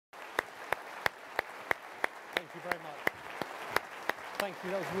Thank you very much. Thank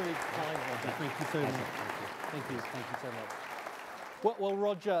you. That was really kind, Roger. Thank you so much. Thank you. Thank you so much. Well,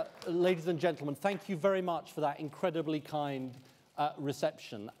 Roger, ladies and gentlemen, thank you very much for that incredibly kind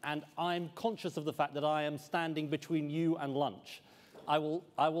reception. And I'm conscious of the fact that I am standing between you and lunch. I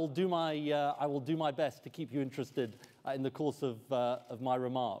will do my best to keep you interested in the course of my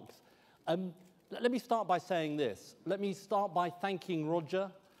remarks. Let me start by saying this. Let me start by thanking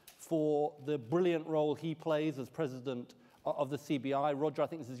Roger for the brilliant role he plays as president of the CBI. Roger, I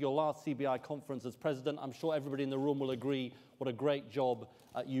think this is your last CBI conference as president. I'm sure everybody in the room will agree what a great job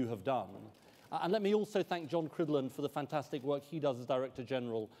you have done. And let me also thank John Cridland for the fantastic work he does as Director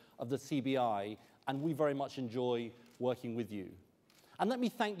General of the CBI, and we very much enjoy working with you. And let me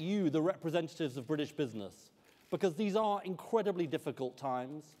thank you, the representatives of British business, because these are incredibly difficult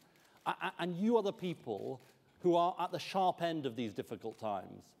times, and you are the people who are at the sharp end of these difficult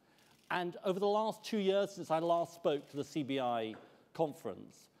times. And over the last 2 years since I last spoke to the CBI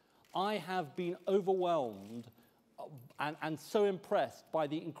conference, I have been overwhelmed and so impressed by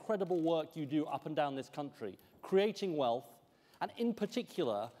the incredible work you do up and down this country, creating wealth, and in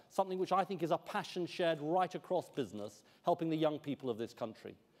particular, something which I think is a passion shared right across business, helping the young people of this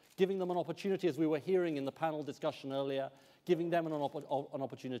country, giving them an opportunity, as we were hearing in the panel discussion earlier, giving them an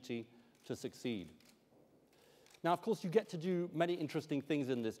opportunity to succeed. Now, of course, you get to do many interesting things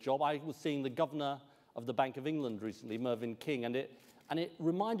in this job. I was seeing the governor of the Bank of England recently, Mervyn King, and it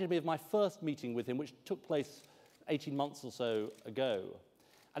reminded me of my first meeting with him, which took place 18 months or so ago.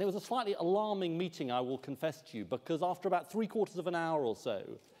 And it was a slightly alarming meeting, I will confess to you, because after about 3/4 of an hour or so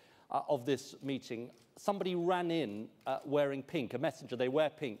of this meeting, somebody ran in wearing pink, a messenger. They wear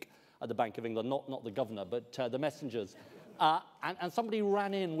pink at the Bank of England, not the governor, but the messengers. And somebody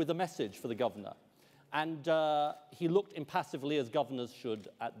ran in with a message for the governor. And he looked impassively, as governors should,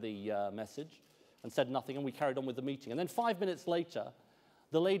 at the message and said nothing, and we carried on with the meeting. And then 5 minutes later,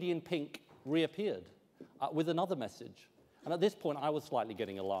 the lady in pink reappeared with another message. And at this point, I was slightly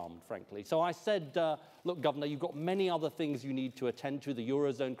getting alarmed, frankly. So I said, look, Governor, you've got many other things you need to attend to, the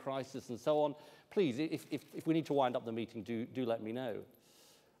Eurozone crisis and so on. Please, if we need to wind up the meeting, do let me know.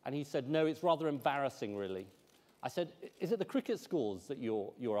 And he said, no, it's rather embarrassing, really. I said, is it the cricket scores that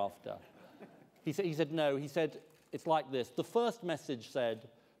you're after? He said, no. He said, it's like this. The first message said,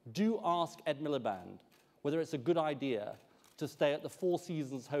 do ask Ed Miliband whether it's a good idea to stay at the Four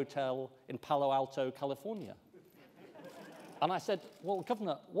Seasons Hotel in Palo Alto, California. And I said, well,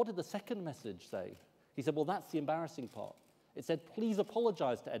 Governor, what did the second message say? He said, well, that's the embarrassing part. It said, please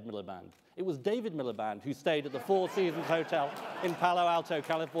apologize to Ed Miliband. It was David Miliband who stayed at the Four Seasons Hotel in Palo Alto,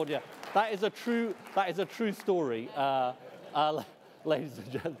 California. That is a true story, ladies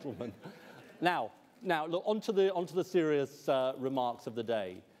and gentlemen. Now, look, onto the serious remarks of the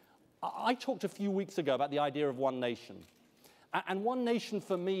day. I talked a few weeks ago about the idea of one nation. And one nation,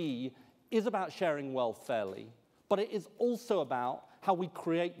 for me, is about sharing wealth fairly, but it is also about how we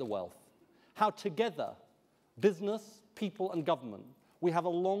create the wealth, how together, business, people, and government, we have a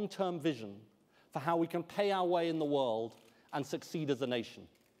long-term vision for how we can pay our way in the world and succeed as a nation.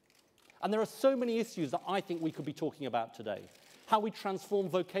 And there are so many issues that I think we could be talking about today. How we transform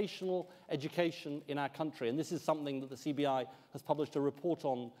vocational education in our country, and this is something that the CBI has published a report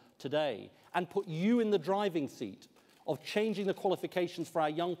on today, and put you in the driving seat of changing the qualifications for our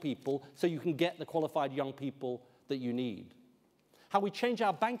young people so you can get the qualified young people that you need. How we change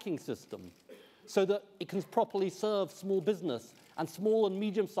our banking system so that it can properly serve small business, and small and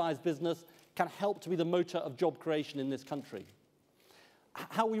medium-sized business can help to be the motor of job creation in this country.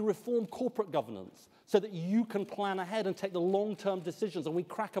 How we reform corporate governance so that you can plan ahead and take the long-term decisions, and we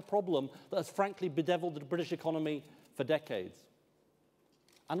crack a problem that has frankly bedeviled the British economy for decades.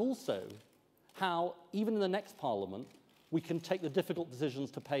 And also, how, even in the next Parliament, we can take the difficult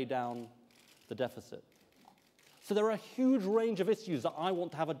decisions to pay down the deficit. So there are a huge range of issues that I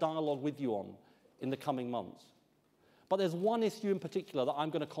want to have a dialogue with you on in the coming months. But there's one issue in particular that I'm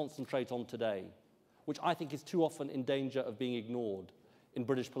going to concentrate on today, which I think is too often in danger of being ignored in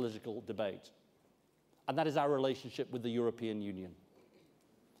British political debate. And that is our relationship with the European Union.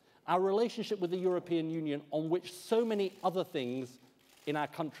 Our relationship with the European Union, on which so many other things in our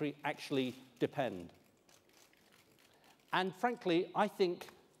country actually depend. And frankly, I think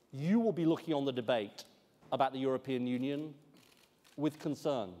you will be looking on the debate about the European Union with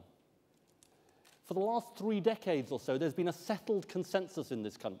concern. For the last 3 decades or so, there's been a settled consensus in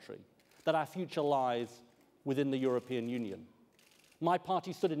this country that our future lies within the European Union. My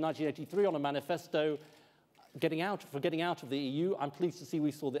party stood in 1983 on a manifesto for getting out of the EU. I'm pleased to see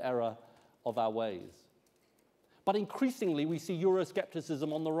we saw the error of our ways. But increasingly, we see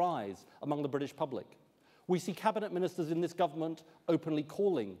Euroscepticism on the rise among the British public. We see cabinet ministers in this government openly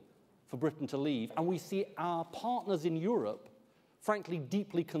calling for Britain to leave, and we see our partners in Europe, frankly,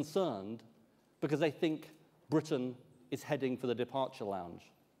 deeply concerned because they think Britain is heading for the departure lounge.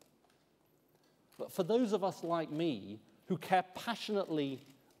 But for those of us like me who care passionately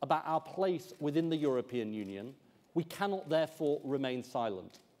about our place within the European Union, we cannot therefore remain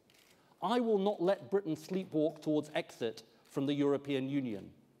silent. I will not let Britain sleepwalk towards exit from the European Union,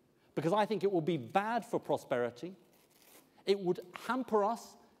 because I think it will be bad for prosperity. It would hamper us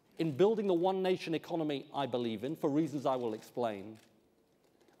in building the one-nation economy I believe in, for reasons I will explain.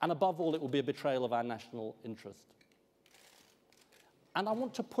 And above all, it will be a betrayal of our national interest. And I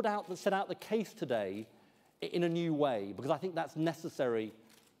want to set out the case today in a new way, because I think that's necessary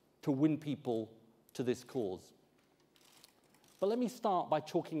to win people to this cause. But let me start by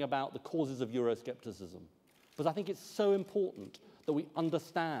talking about the causes of Euroscepticism, because I think it's so important that we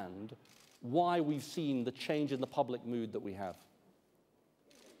understand why we've seen the change in the public mood that we have.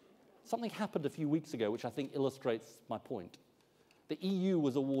 Something happened a few weeks ago which I think illustrates my point. The EU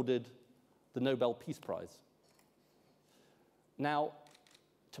was awarded the Nobel Peace Prize. Now,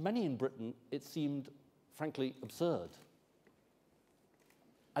 to many in Britain, it seemed, frankly, absurd.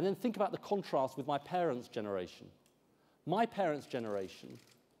 And then think about the contrast with my parents' generation. My parents' generation,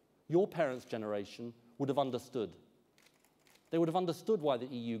 your parents' generation, would have understood. They would have understood why the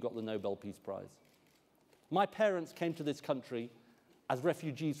EU got the Nobel Peace Prize. My parents came to this country as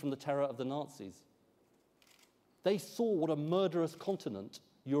refugees from the terror of the Nazis. They saw what a murderous continent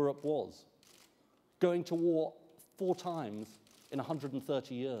Europe was, going to war 4 times in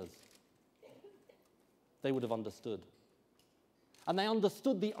 130 years. They would have understood. And they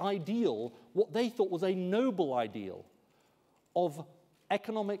understood the ideal, what they thought was a noble ideal, of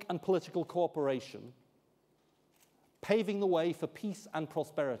economic and political cooperation, paving the way for peace and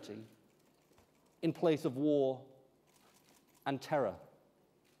prosperity in place of war and terror.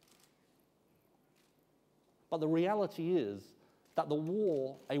 But the reality is that a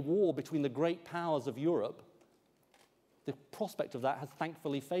war between the great powers of Europe, the prospect of that has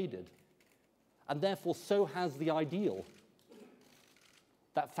thankfully faded. And therefore, so has the ideal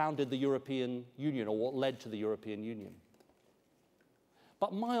that founded the European Union, or what led to the European Union.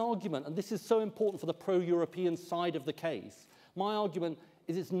 But my argument, and this is so important for the pro-European side of the case, my argument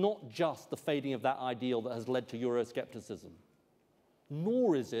is it's not just the fading of that ideal that has led to Euroscepticism,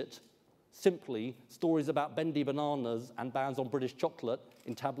 nor is it simply stories about bendy bananas and bans on British chocolate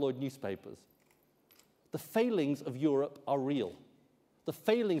in tabloid newspapers. The failings of Europe are real. The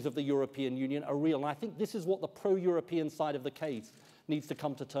failings of the European Union are real, and I think this is what the pro-European side of the case needs to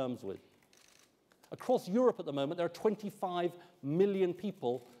come to terms with. Across Europe at the moment, there are 25 million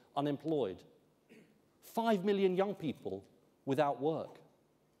people unemployed, 5 million young people without work.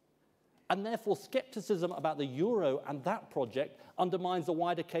 And therefore, skepticism about the euro and that project undermines the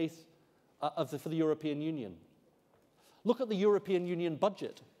wider case for the European Union. Look at the European Union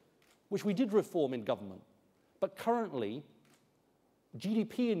budget, which we did reform in government. But currently,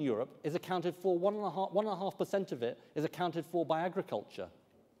 GDP in Europe is accounted for, 1.5% of it is accounted for by agriculture.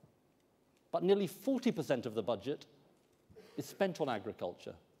 But nearly 40% of the budget is spent on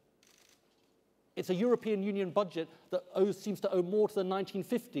agriculture. It's a European Union budget that seems to owe more to the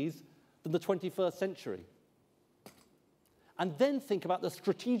 1950s than the 21st century. And then think about the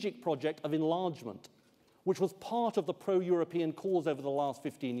strategic project of enlargement, which was part of the pro-European cause over the last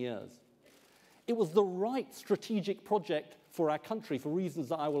 15 years. It was the right strategic project for our country, for reasons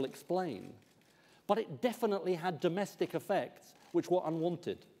that I will explain. But it definitely had domestic effects which were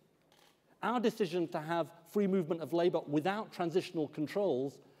unwanted. Our decision to have free movement of labour without transitional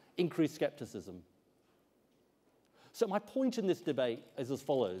controls increased scepticism. So my point in this debate is as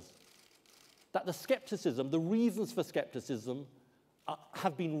follows, that the scepticism, the reasons for scepticism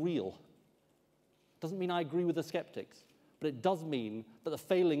have been real. Doesn't mean I agree with the skeptics, but it does mean that the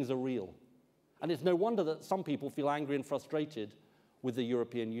failings are real. And it's no wonder that some people feel angry and frustrated with the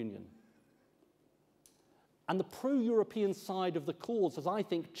European Union. And the pro-European side of the cause has, I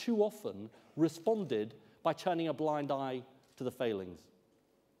think, too often responded by turning a blind eye to the failings.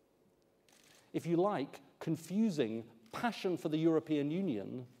 If you like, confusing passion for the European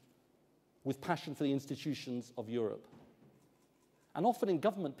Union with passion for the institutions of Europe. And often in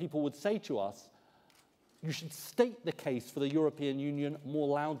government, people would say to us, you should state the case for the European Union more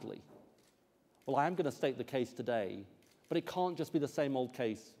loudly. Well, I am going to state the case today, but it can't just be the same old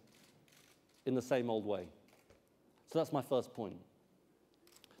case in the same old way. So that's my first point.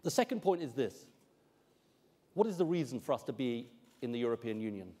 The second point is this. What is the reason for us to be in the European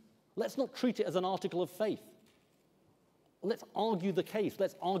Union? Let's not treat it as an article of faith. Let's argue the case.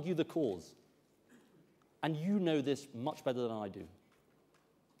 Let's argue the cause. And you know this much better than I do.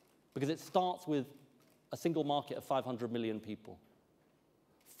 Because it starts with a single market of 500 million people.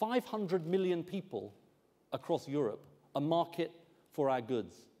 500 million people across Europe, a market for our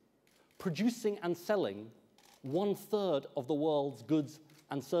goods, producing and selling 1/3 of the world's goods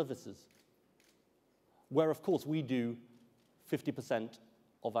and services, where, of course, we do 50%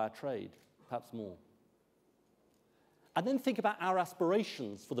 of our trade, perhaps more. And then think about our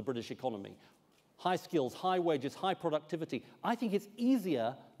aspirations for the British economy. High skills, high wages, high productivity. I think it's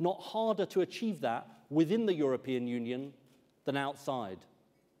easier, not harder, to achieve that within the European Union than outside.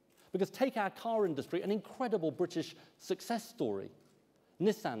 Because take our car industry, an incredible British success story.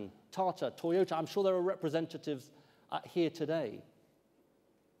 Nissan, Tata, Toyota, I'm sure there are representatives here today.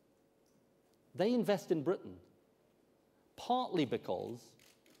 They invest in Britain, partly because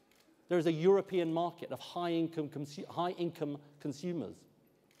there is a European market of high-income consumers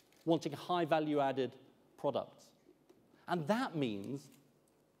wanting high value-added products. And that means,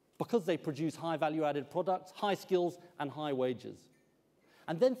 because they produce high value-added products, high skills and high wages.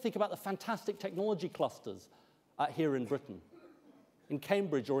 And then think about the fantastic technology clusters here in Britain, in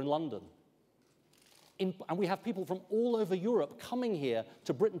Cambridge or in London. And we have people from all over Europe coming here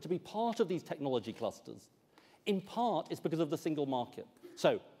to Britain to be part of these technology clusters. In part, it's because of the single market.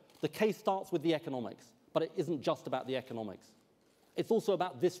 So the case starts with the economics, but it isn't just about the economics. It's also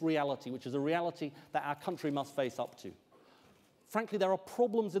about this reality, which is a reality that our country must face up to. Frankly, there are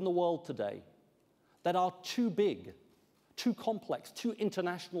problems in the world today that are too big, too complex, too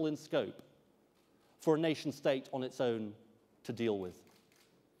international in scope for a nation state on its own to deal with.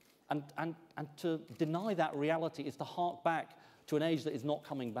 And to deny that reality is to hark back to an age that is not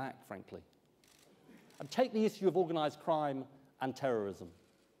coming back, frankly. And take the issue of organized crime and terrorism,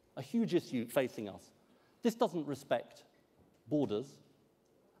 a huge issue facing us. This doesn't respect borders,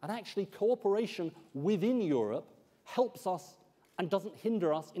 and actually cooperation within Europe helps us and doesn't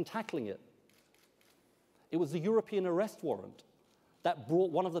hinder us in tackling it. It was the European arrest warrant that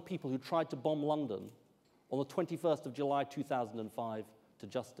brought one of the people who tried to bomb London on the 21st of July 2005 to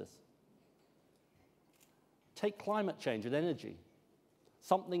justice. Take climate change and energy,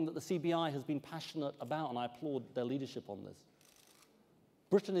 something that the CBI has been passionate about, and I applaud their leadership on this.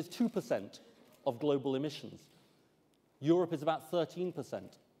 Britain is 2% of global emissions. Europe is about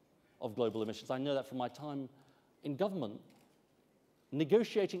 13% of global emissions. I know that from my time in government.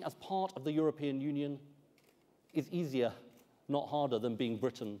 Negotiating as part of the European Union is easier, not harder, than being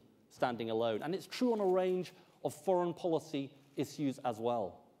Britain standing alone. And it's true on a range of foreign policy issues as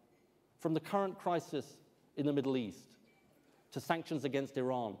well. From the current crisis in the Middle East, to sanctions against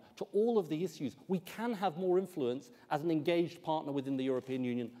Iran, to all of the issues, we can have more influence as an engaged partner within the European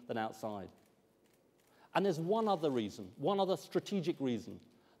Union than outside. And there's one other reason, one other strategic reason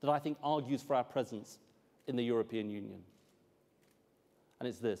that I think argues for our presence in the European Union. And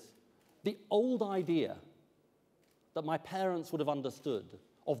it's this: the old idea that my parents would have understood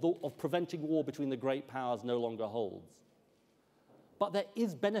of preventing war between the great powers no longer holds. But there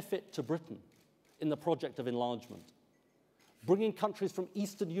is benefit to Britain in the project of enlargement. Bringing countries from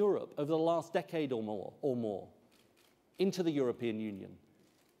Eastern Europe over the last decade or more into the European Union.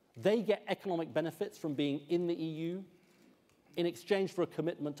 They get economic benefits from being in the EU in exchange for a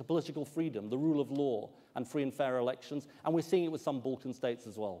commitment to political freedom, the rule of law, and free and fair elections, and we're seeing it with some Balkan states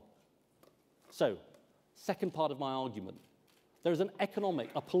as well. So, second part of my argument, there is an economic,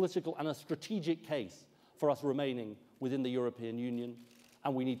 a political, and a strategic case for us remaining within the European Union,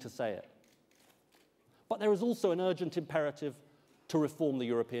 and we need to say it. But there is also an urgent imperative to reform the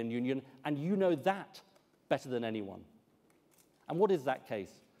European Union, and you know that better than anyone. And what is that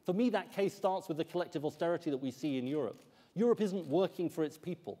case? For me, that case starts with the collective austerity that we see in Europe. Europe isn't working for its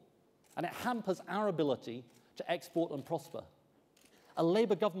people, and it hampers our ability to export and prosper. A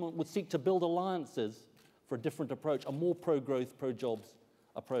Labour government would seek to build alliances for a different approach, a more pro-growth, pro-jobs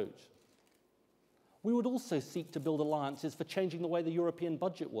approach. We would also seek to build alliances for changing the way the European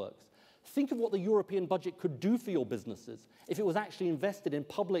budget works. Think of what the European budget could do for your businesses if it was actually invested in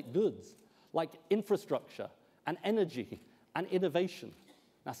public goods like infrastructure and energy and innovation.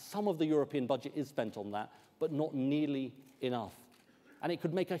 Now, some of the European budget is spent on that, but not nearly enough. And it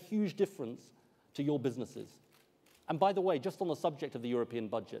could make a huge difference to your businesses. And by the way, just on the subject of the European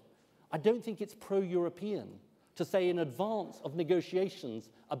budget, I don't think it's pro-European to say in advance of negotiations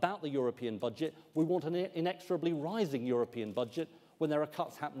about the European budget, we want an inexorably rising European budget when there are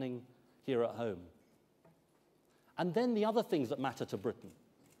cuts happening here at home. And then the other things that matter to Britain,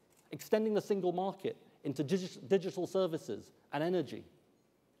 extending the single market into digital services and energy.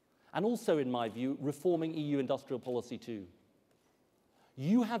 And also, in my view, reforming EU industrial policy too.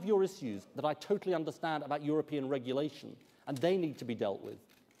 You have your issues that I totally understand about European regulation, and they need to be dealt with.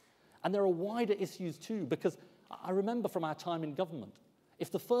 And there are wider issues too, because I remember from our time in government,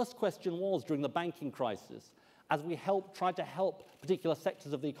 if the first question was during the banking crisis, as we tried to help particular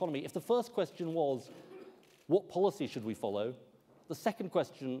sectors of the economy, if the first question was, what policy should we follow? The second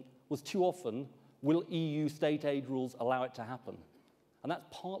question was too often, will EU state aid rules allow it to happen? And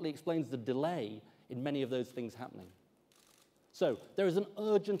that partly explains the delay in many of those things happening. So there is an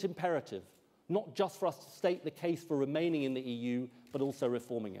urgent imperative, not just for us to state the case for remaining in the EU, but also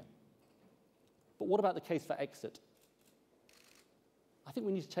reforming it. But what about the case for exit? I think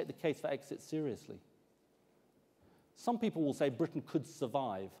we need to take the case for exit seriously. Some people will say Britain could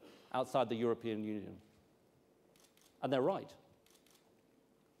survive outside the European Union. And they're right.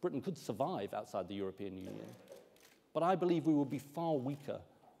 Britain could survive outside the European Union. But I believe we will be far weaker,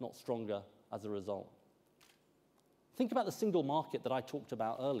 not stronger, as a result. Think about the single market that I talked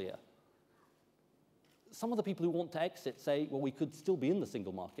about earlier. Some of the people who want to exit say, well, we could still be in the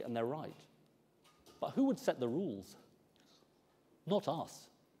single market, and they're right. But who would set the rules? Not us.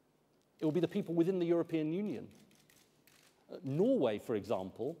 It will be the people within the European Union. Norway, for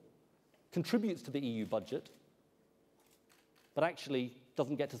example, contributes to the EU budget, but actually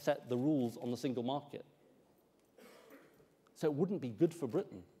doesn't get to set the rules on the single market. So it wouldn't be good for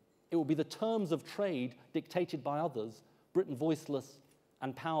Britain. It would be the terms of trade dictated by others, Britain voiceless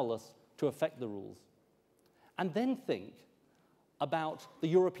and powerless to affect the rules. And then think about the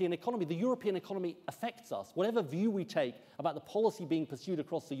European economy. The European economy affects us. Whatever view we take about the policy being pursued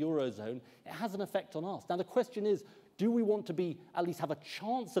across the Eurozone, it has an effect on us. Now the question is, do we want to at least have a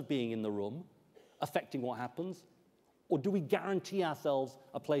chance of being in the room, affecting what happens, or do we guarantee ourselves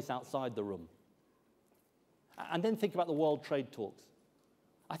a place outside the room? And then think about the world trade talks.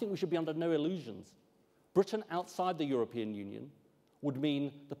 I think we should be under no illusions. Britain outside the European Union would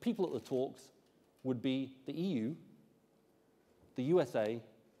mean the people at the talks would be the EU, the USA,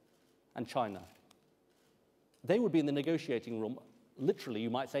 and China. They would be in the negotiating room, literally, you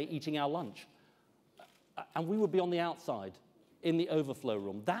might say, eating our lunch. And we would be on the outside, in the overflow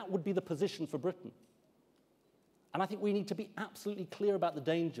room. That would be the position for Britain. And I think we need to be absolutely clear about the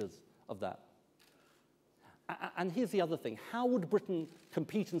dangers of that. And here's the other thing. How would Britain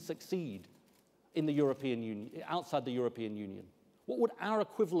compete and succeed in the European Union, outside the European Union? What would our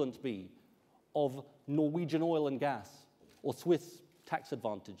equivalent be of Norwegian oil and gas or Swiss tax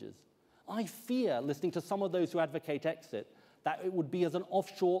advantages? I fear, listening to some of those who advocate exit, that it would be as an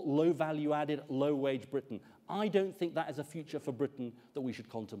offshore, low-value-added, low-wage Britain. I don't think that is a future for Britain that we should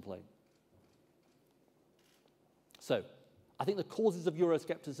contemplate. So, I think the causes of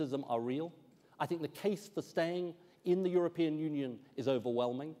Euroscepticism are real. I think the case for staying in the European Union is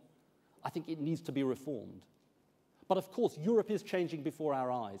overwhelming. I think it needs to be reformed. But of course, Europe is changing before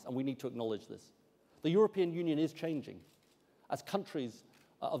our eyes, and we need to acknowledge this. The European Union is changing as countries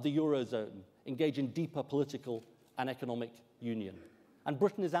of the Eurozone engage in deeper political and economic union. And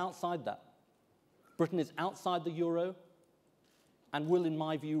Britain is outside that. Britain is outside the Euro and will, in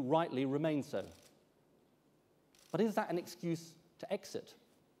my view, rightly remain so. But is that an excuse to exit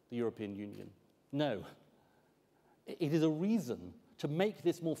the European Union? No. It is a reason to make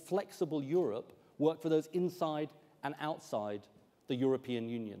this more flexible Europe work for those inside and outside the European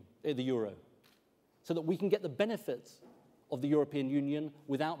Union, the Euro, so that we can get the benefits of the European Union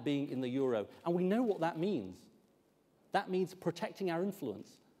without being in the Euro. And we know what that means. That means protecting our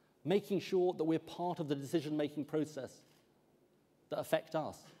influence, making sure that we're part of the decision-making process that affect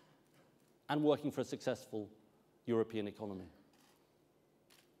us, and working for a successful European economy.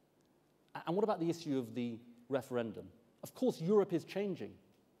 And what about the issue of the referendum? Of course, Europe is changing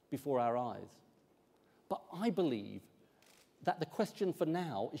before our eyes. But I believe that the question for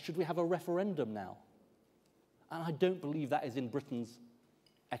now is, should we have a referendum now? And I don't believe that is in Britain's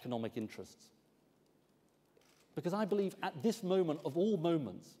economic interests. Because I believe at this moment of all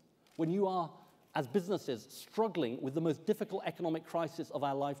moments, when you are, as businesses, struggling with the most difficult economic crisis of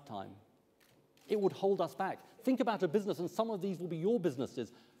our lifetime, it would hold us back. Think about a business, and some of these will be your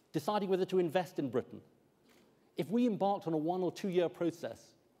businesses, deciding whether to invest in Britain. If we embarked on a 1 or 2 year process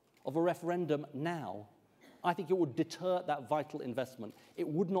of a referendum now, I think it would deter that vital investment. It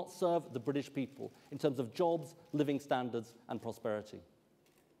would not serve the British people in terms of jobs, living standards, and prosperity.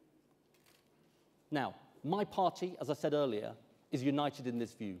 Now, my party, as I said earlier, is united in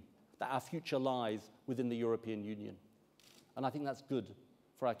this view, that our future lies within the European Union. And I think that's good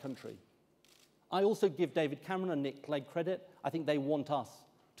for our country. I also give David Cameron and Nick Clegg credit. I think they want us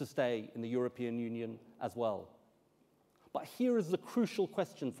to stay in the European Union as well. But here is the crucial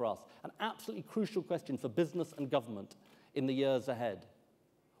question for us, an absolutely crucial question for business and government in the years ahead.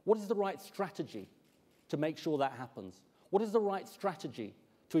 What is the right strategy to make sure that happens? What is the right strategy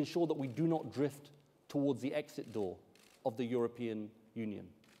to ensure that we do not drift towards the exit door of the European Union?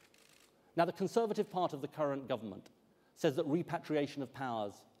 Now, the Conservative part of the current government says that repatriation of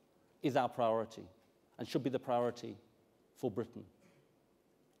powers is our priority and should be the priority for Britain.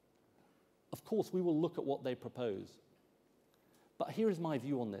 Of course, we will look at what they propose. But here is my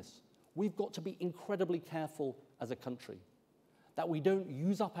view on this. We've got to be incredibly careful as a country that we don't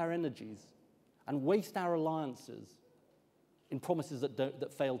use up our energies and waste our alliances in promises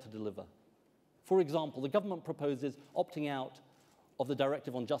that fail to deliver. For example, the government proposes opting out of the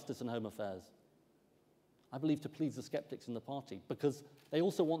Directive on Justice and Home Affairs. I believe to please the skeptics in the party, because they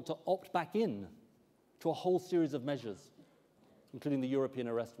also want to opt back in to a whole series of measures, including the European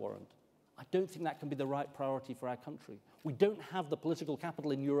arrest warrant. I don't think that can be the right priority for our country. We don't have the political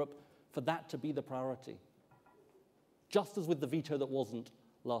capital in Europe for that to be the priority, just as with the veto that wasn't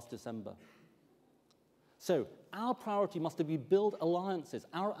last December. So our priority must be to build alliances.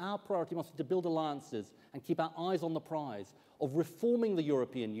 Our priority must be to build alliances and keep our eyes on the prize of reforming the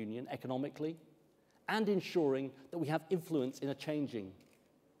European Union economically and ensuring that we have influence in a changing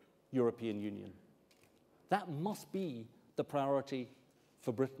European Union. That must be the priority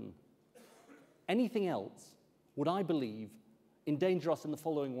for Britain. Anything else would, I believe, endanger us in the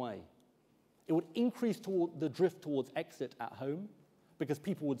following way. It would increase the drift towards exit at home, because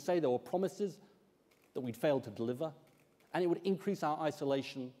people would say there were promises that we'd failed to deliver, and it would increase our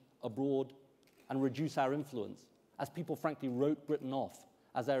isolation abroad and reduce our influence, as people frankly wrote Britain off,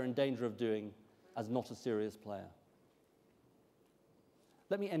 as they're in danger of doing, as not a serious player.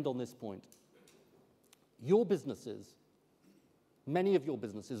 Let me end on this point. Your businesses, many of your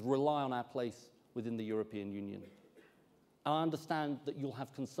businesses, rely on our place within the European Union. And I understand that you'll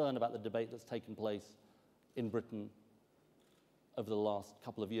have concern about the debate that's taken place in Britain over the last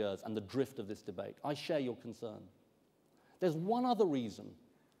couple of years and the drift of this debate. I share your concern. There's one other reason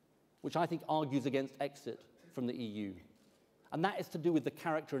which I think argues against exit from the EU, and that is to do with the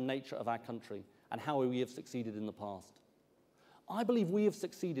character and nature of our country and how we have succeeded in the past. I believe we have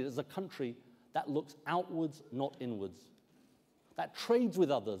succeeded as a country that looks outwards, not inwards, that trades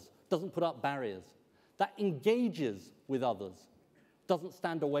with others, doesn't put up barriers, that engages with others, doesn't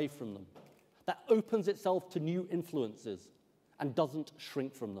stand away from them, that opens itself to new influences and doesn't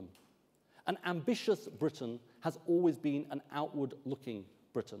shrink from them. An ambitious Britain has always been an outward-looking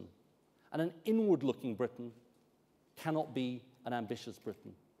Britain, and an inward-looking Britain cannot be an ambitious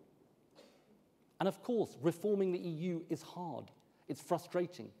Britain. And of course, reforming the EU is hard. It's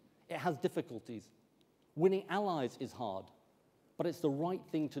frustrating. It has difficulties. Winning allies is hard, but it's the right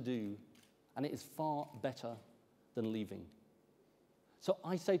thing to do, and it is far better than leaving. So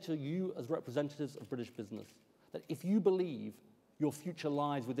I say to you as representatives of British business that if you believe your future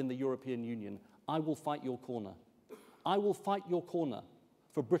lies within the European Union, I will fight your corner. I will fight your corner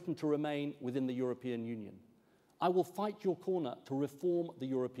for Britain to remain within the European Union. I will fight your corner to reform the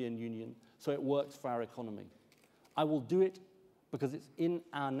European Union so it works for our economy. I will do it because it's in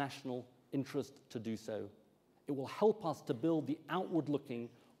our national interest to do so. It will help us to build the outward-looking,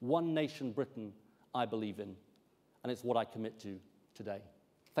 one-nation Britain I believe in, and it's what I commit to today.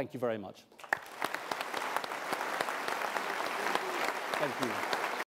 Thank you very much. Thank you.